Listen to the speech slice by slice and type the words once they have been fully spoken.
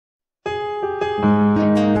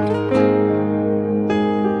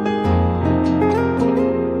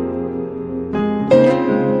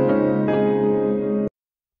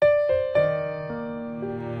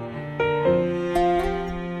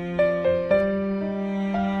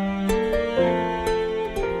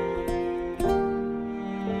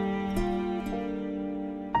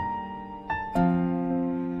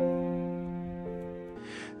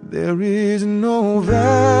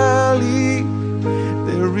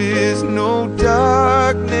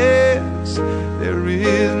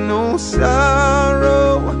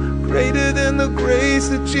sorrow greater than the grace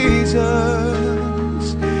of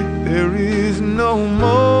Jesus. There is no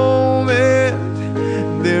moment,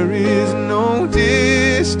 there is no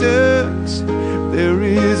distance, there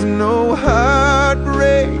is no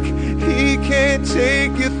heartbreak He can't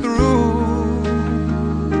take you through.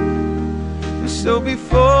 So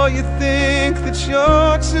before you think that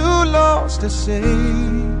you're too lost to say,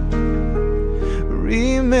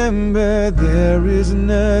 remember there is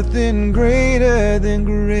nothing greater than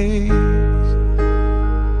grace.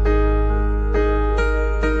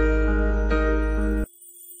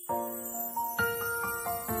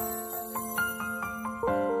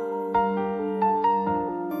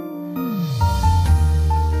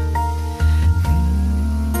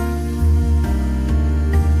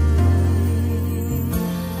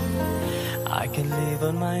 I could live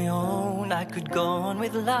on my own, I could go on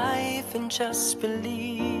with life and just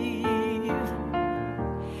believe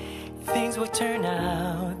things will turn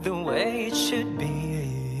out the way it should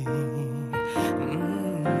be.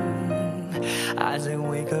 As I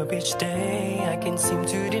wake up each day, I can't seem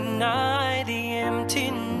to deny the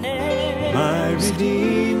emptiness. My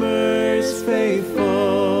Redeemer is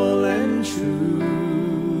faithful and true.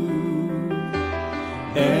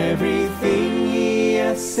 Everything He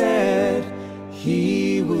has said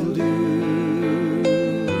He will do,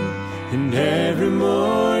 and every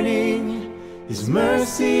morning His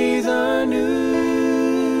mercies are new.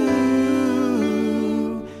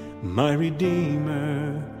 My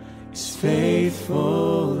Redeemer is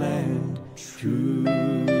faithful and true.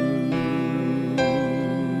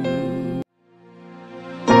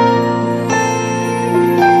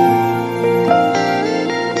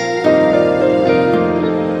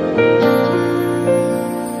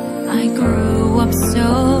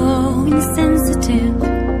 So insensitive,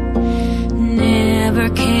 never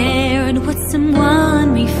cared what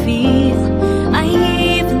someone may feel. I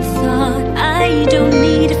even thought I don't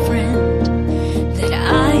need a friend, that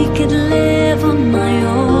I could live on my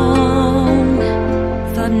own.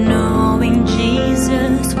 Thought knowing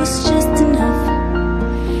Jesus was just enough,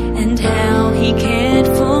 and how He cared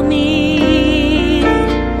for me.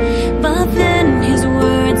 But then His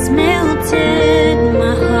words melted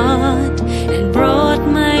my heart and brought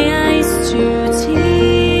my eyes to tears.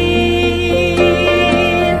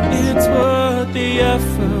 It's worth the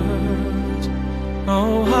effort.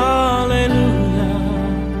 Oh, hallelujah.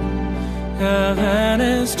 Heaven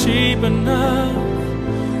is cheap enough.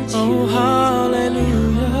 Oh, hallelujah.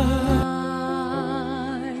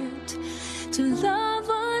 To love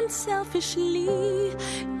unselfishly,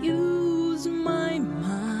 use my mind.